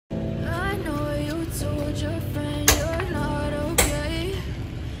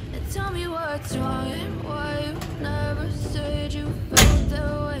what's wrong and why you never said you felt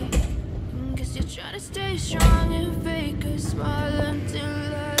that way. Guess you're trying to stay strong and fake a smile until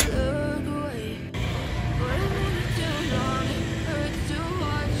I look away. But I know you too long, it hurts to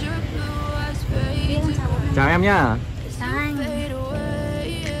watch your blue eyes fade to gray. Chào em nhá. Chào anh. Fade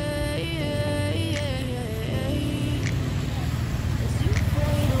away, as you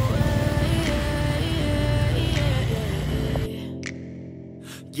fade away.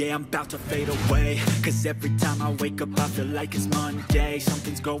 Yeah, I'm about to fade away, cause every time I wake up I feel like it's Monday.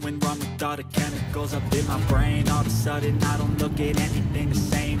 Something's going wrong with all the chemicals up in my brain. All of a sudden I don't look at anything the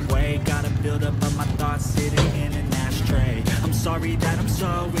same way. Gotta build up of my thoughts sitting in an ashtray. I'm sorry that I'm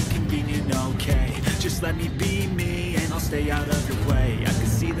so inconvenient, okay. Just let me be me and I'll stay out of your way. I can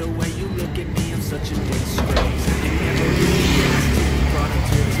see the way you look at me, I'm such a disgrace. You never really asked to be brought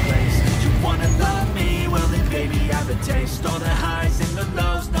into this place. You wanna love me? Well then baby I have a taste. All the highs and the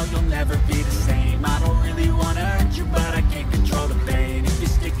lows, no you'll never be the same. I don't really wanna hurt you but I can't control the pain. If you're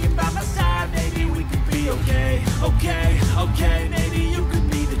sticking by my side maybe we could be okay. Okay, maybe you could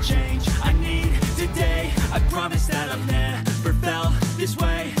be the change I need today. I promise that I've never felt this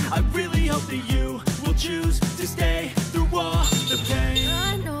way. I really hope that you will choose to stay through all the pain.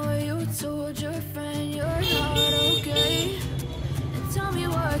 I know you told your friend you're not okay, and tell me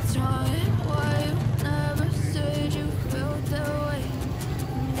what's wrong and why you never said you felt that way.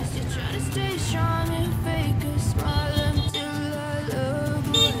 Guess you're trying to stay strong and fake a smile until I look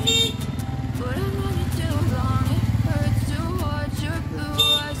away. But I know you too long, it hurts to watch your blue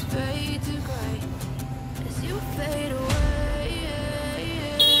eyes fade to gray as you fade away.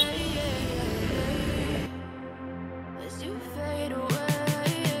 As you fade away,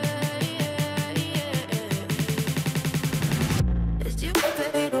 as you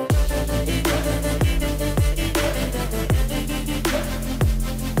fade away,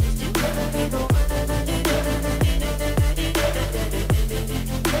 as you fade away.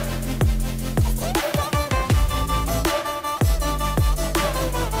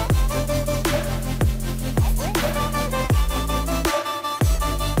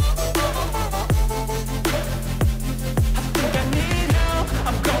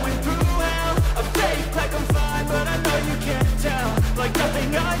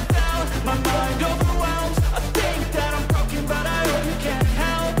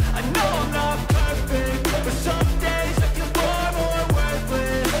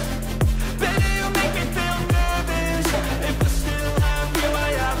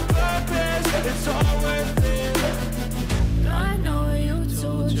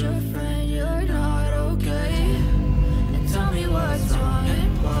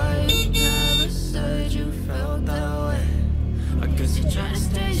 Trying to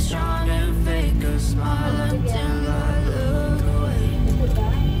stay strong and fake a smile until I look away.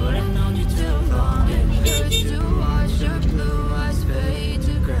 But I've known you too long, it hurts to watch your blue eyes fade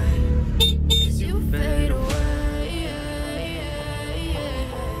to gray as you fade away.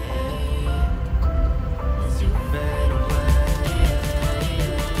 As you fade away.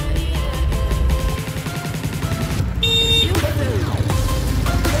 As you fade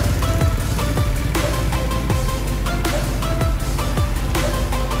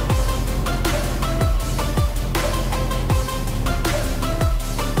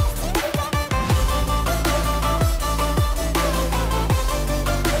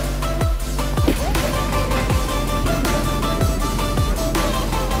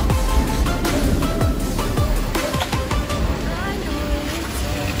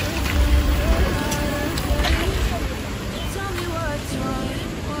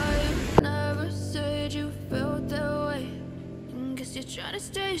away. You're trying to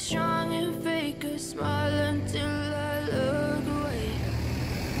stay strong and fake a smile until I look away.